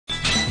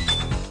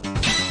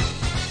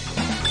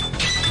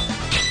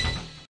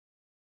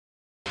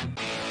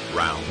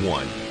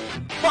1.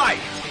 Fight!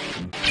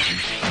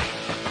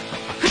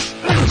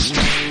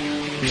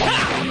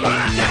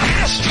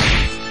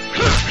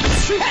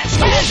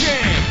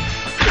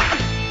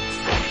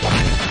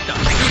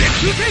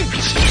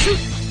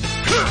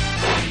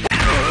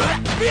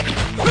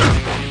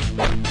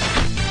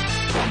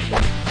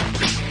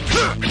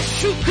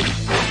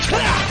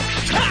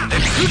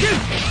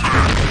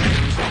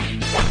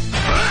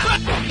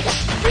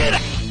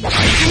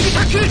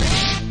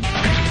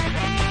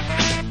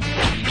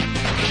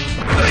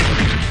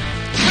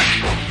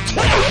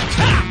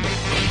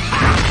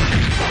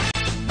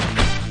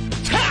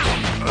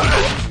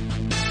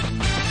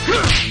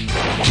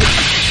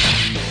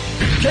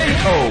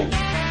 KO!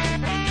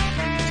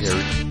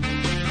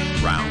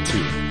 Round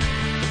 2.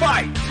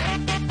 Fight!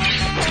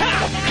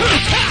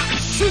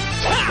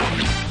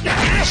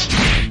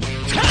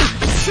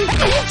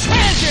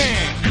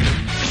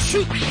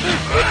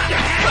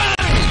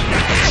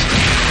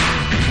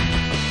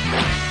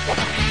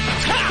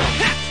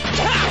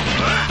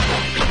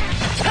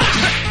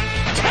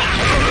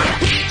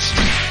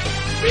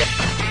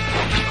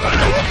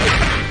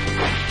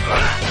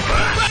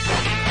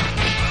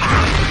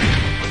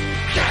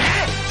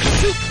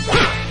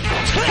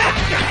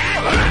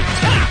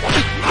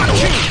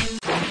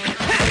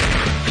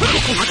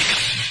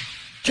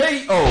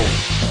 KO!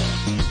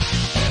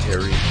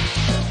 Terry.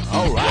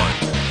 All right.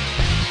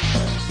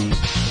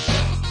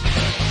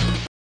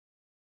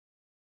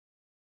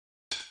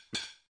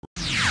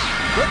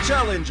 The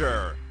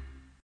challenger.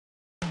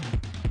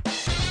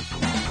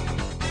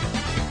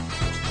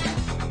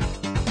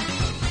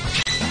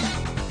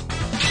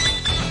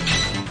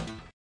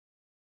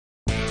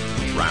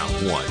 Round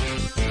 1.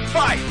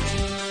 Fight!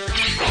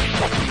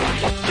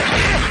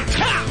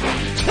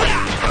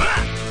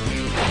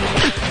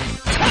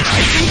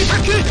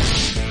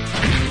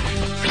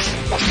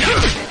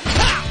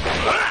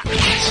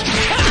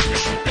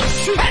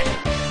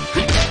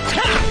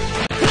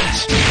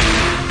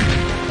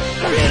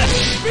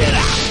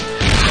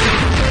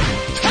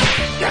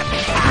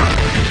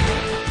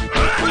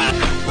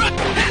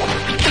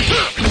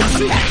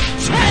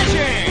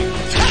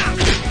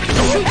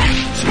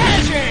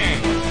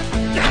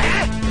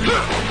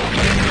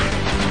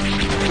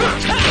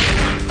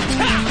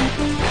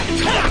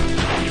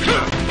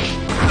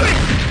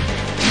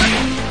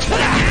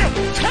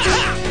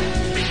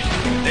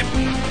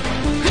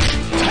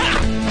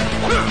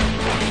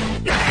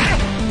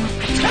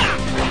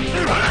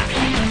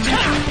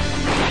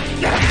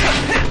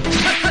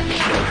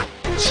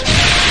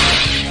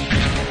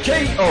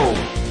 KO!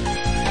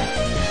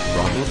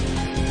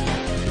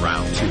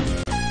 Round 2.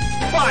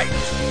 Fight!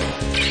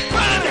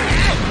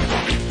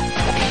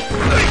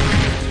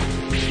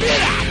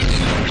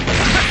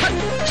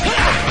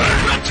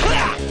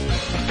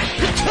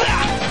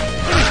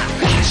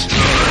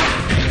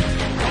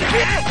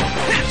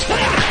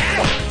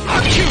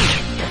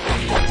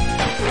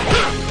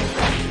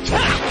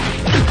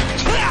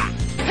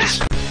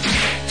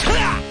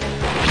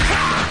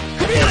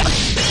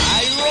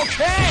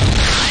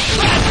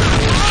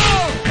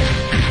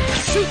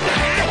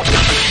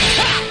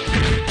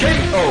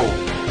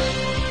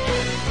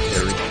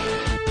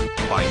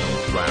 Final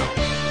round.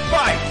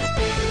 Fight!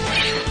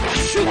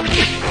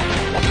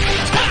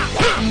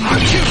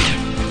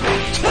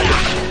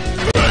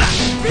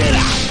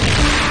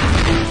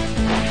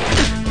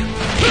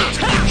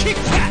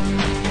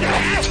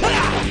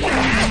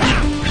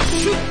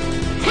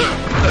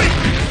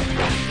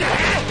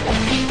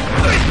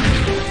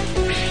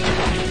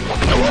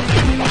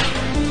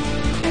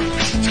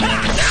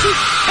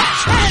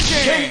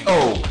 KO!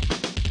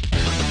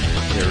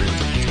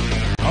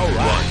 All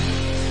right.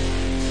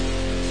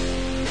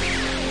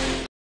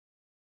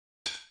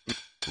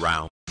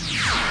 Round.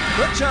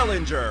 The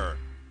challenger.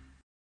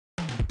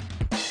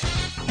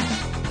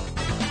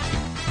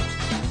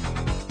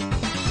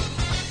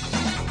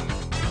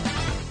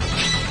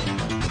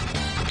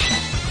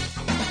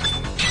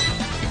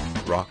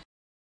 Rock.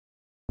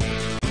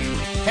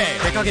 Hey,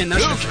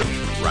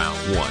 round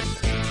 1.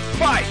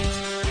 Fight!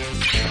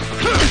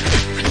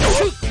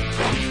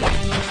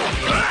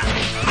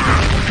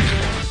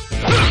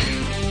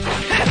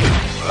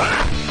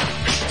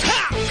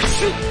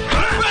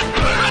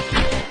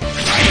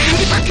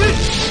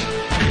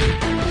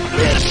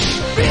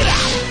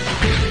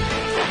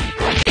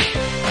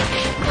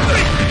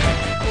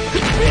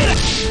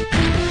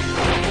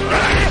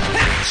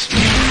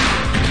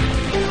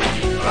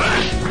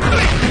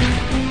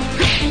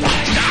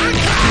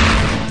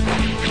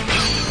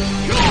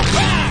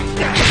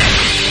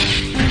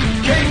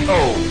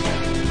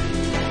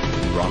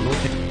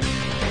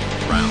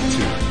 Round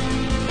 2.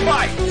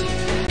 Fight!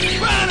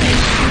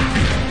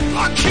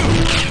 Lock you!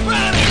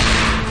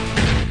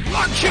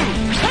 Lock you!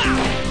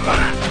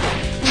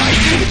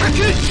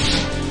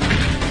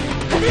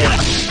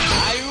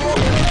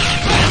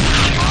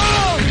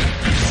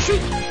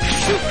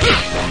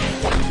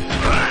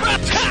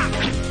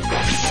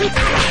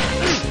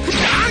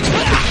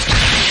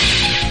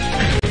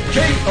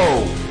 KO!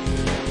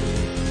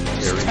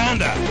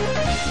 Stand up!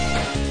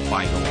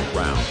 Final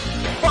round.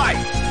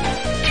 Fight!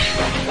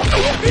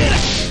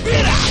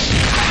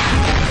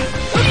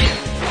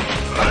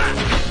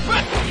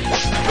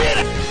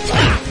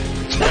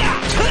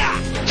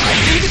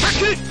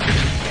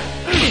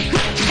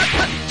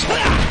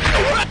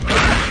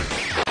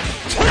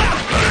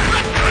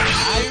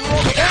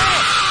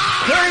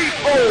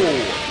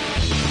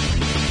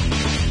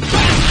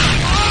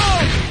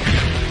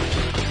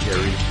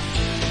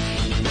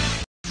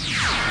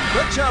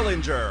 The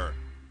challenger.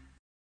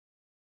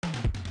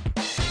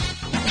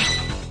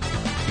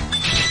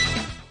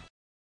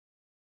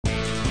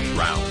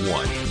 Round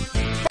 1.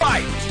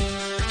 Fight!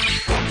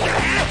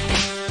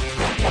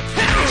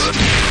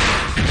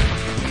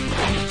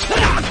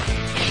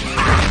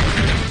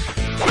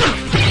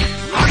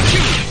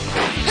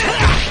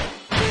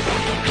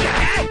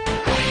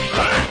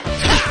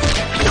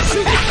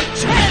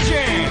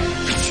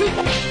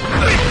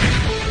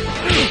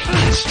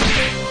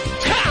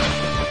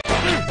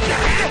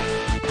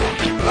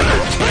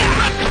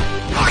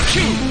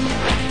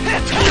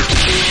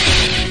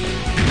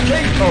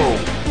 KO.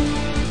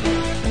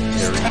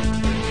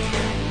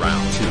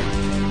 Round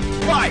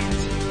 2.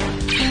 Fight!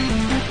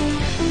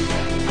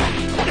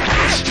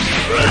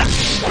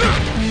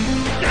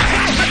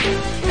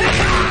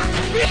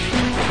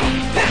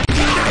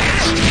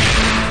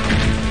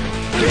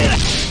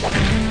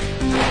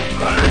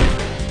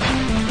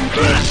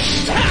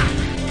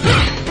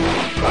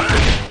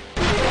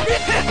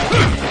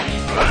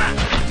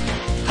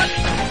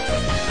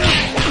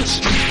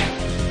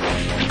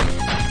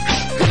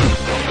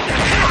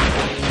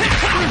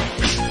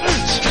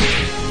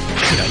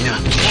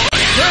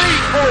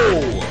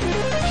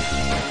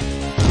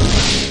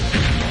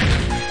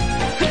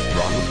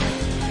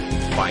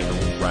 Final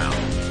round.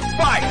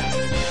 Fight!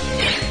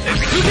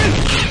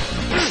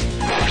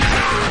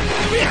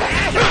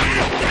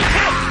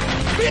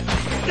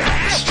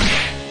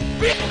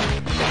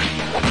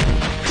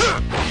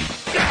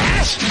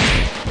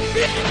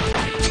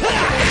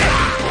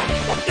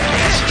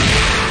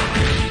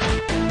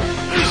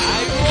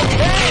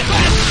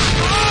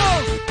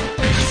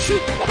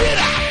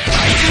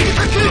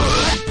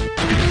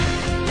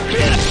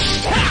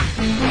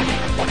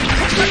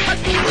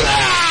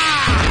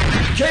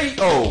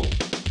 KO.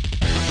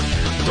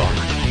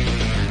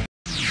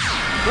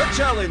 The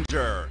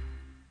challenger.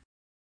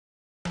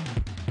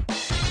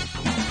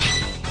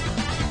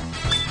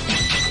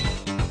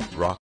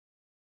 Rock.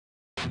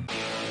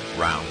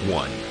 Round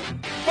 1.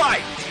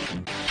 Fight!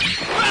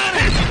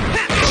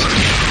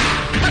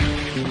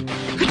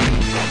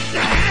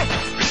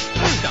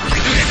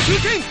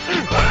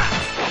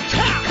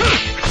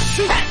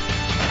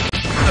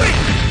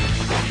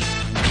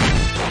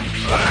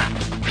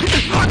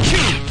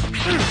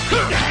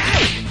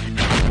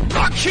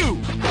 Rock you!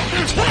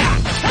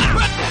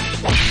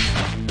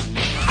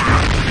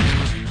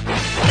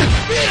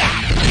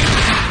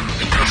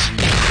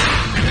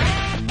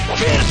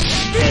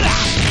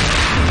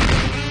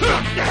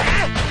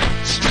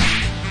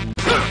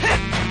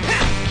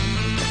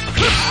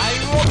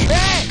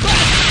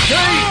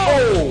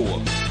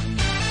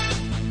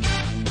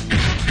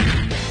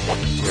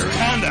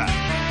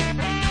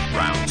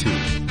 Round 2.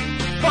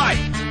 Fight!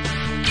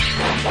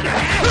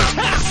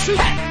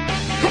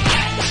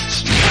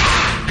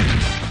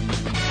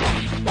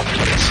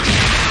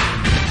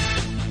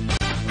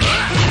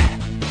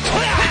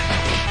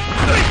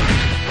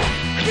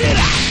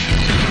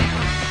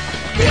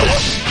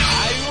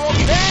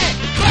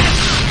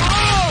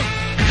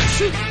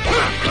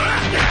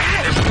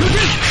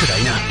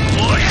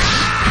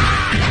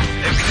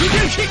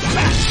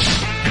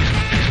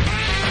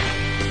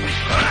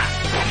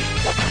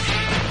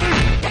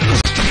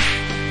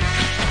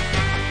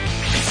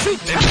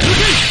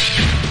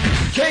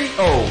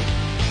 KO.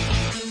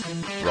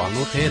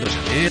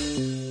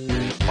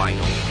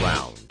 Final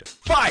round.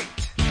 Fight!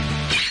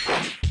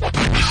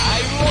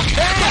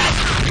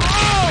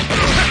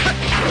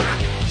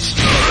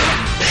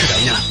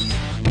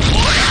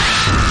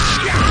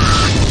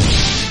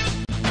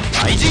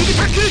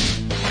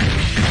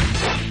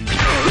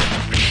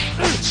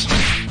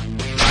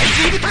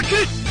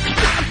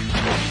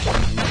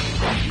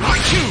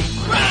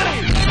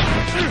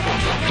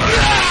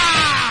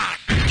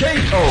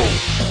 KO.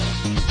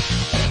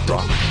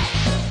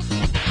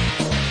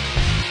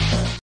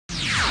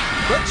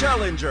 The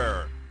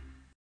challenger.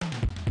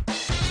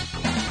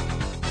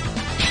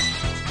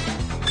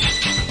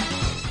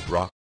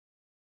 Rock.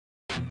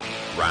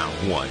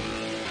 Round 1.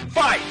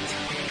 Fight!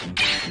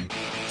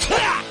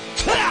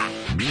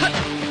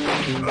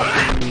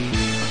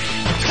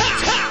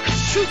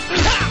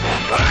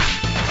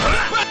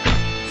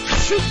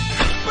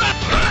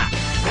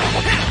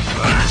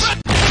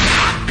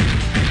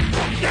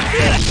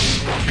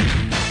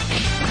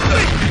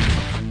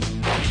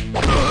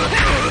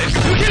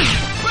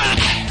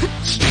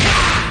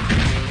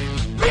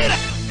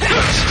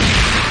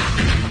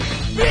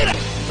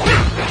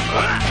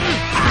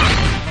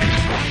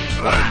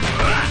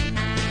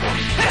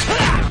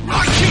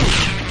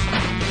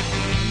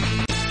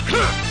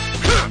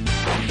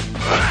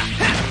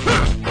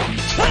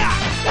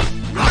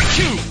 Rock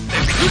you!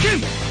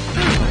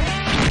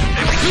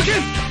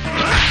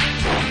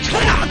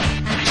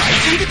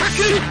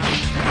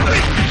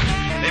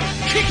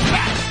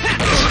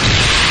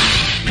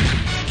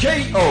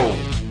 KO.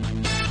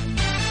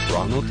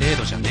 この程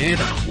度じゃねえだ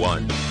ろ。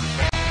 One. Round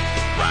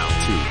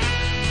two.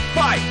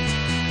 Fight.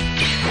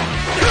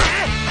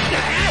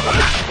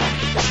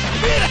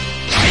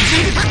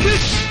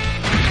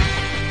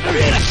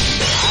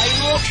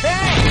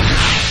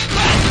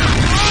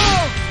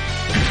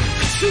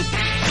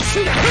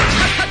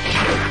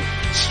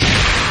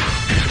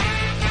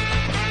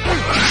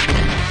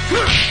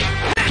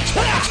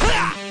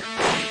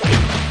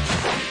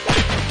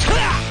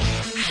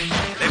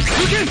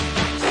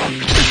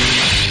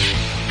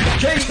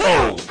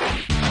 KO.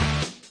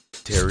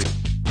 Terry.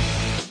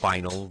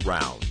 Final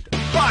round.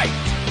 Fight.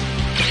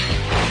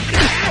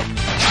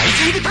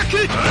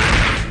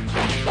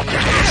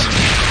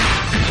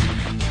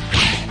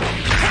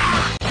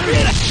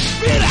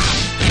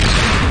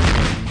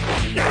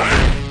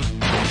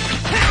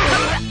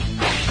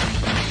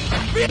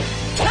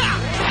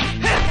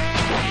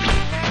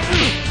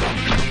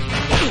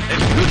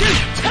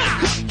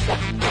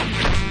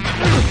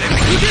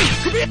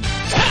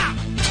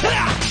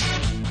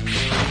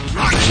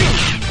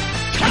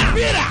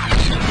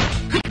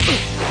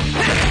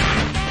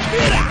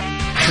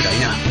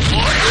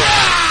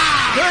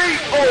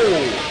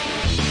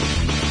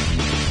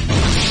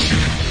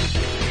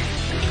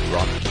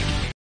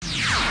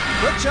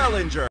 The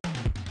challenger.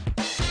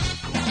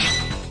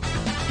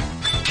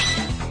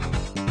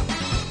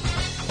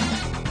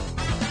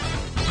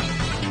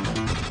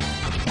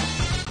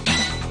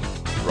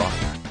 Rock.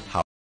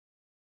 How?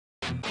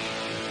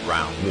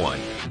 Round one.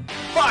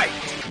 Fight.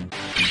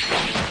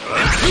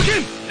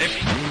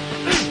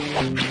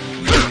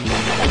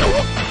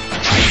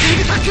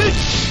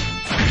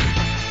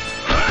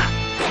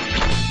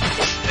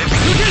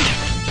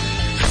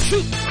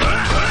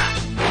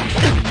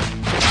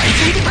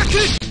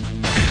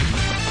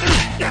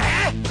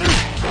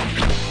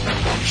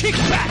 Kick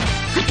back.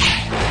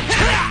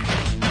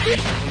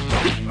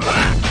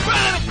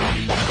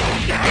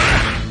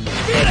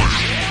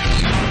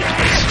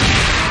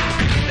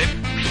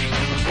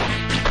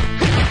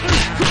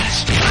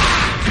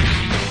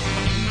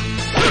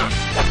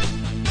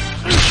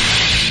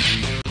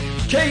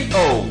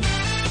 KO.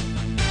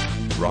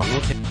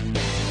 Round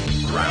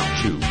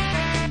two.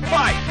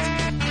 Fight.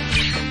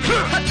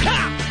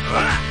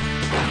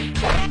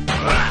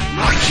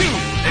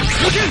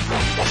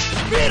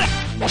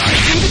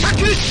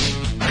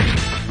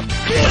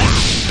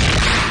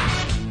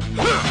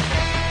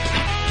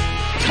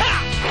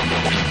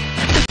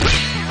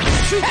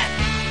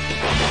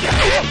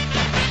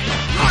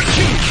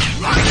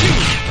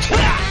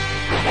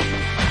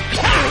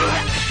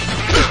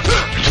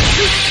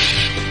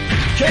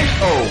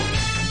 KO.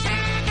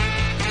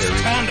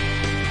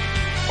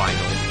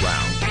 Final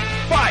round.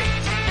 Fight.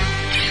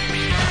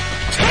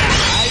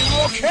 Are you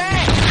okay?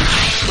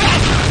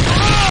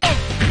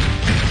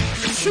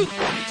 Shoot.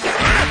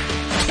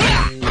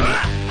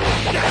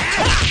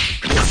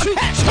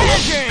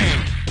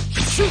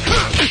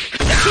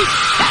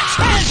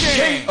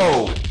 KO.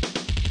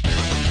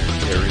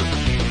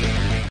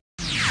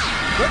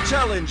 The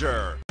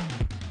challenger.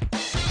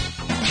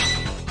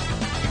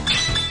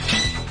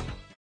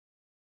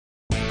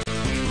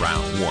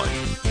 Round one.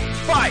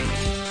 Fight.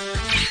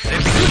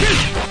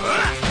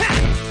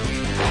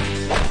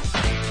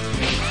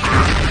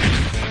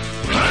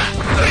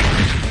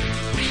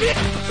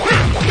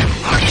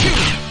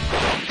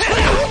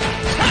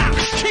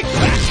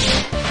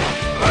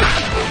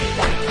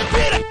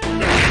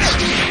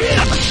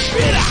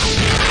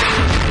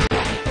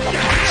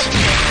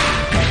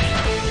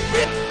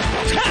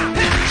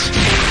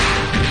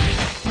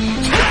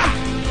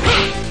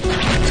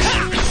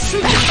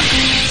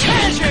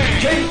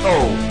 KO.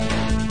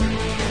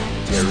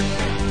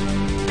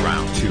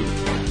 Round two.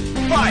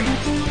 Fight.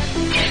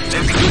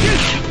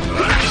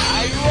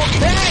 Are you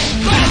okay?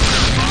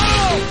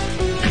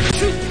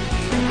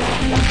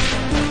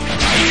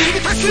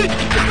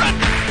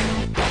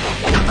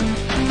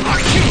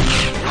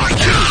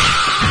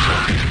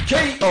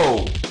 KO.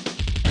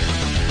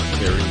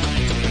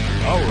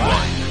 All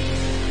right.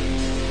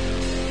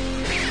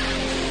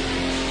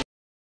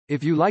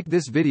 If you like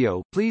this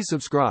video, please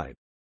subscribe.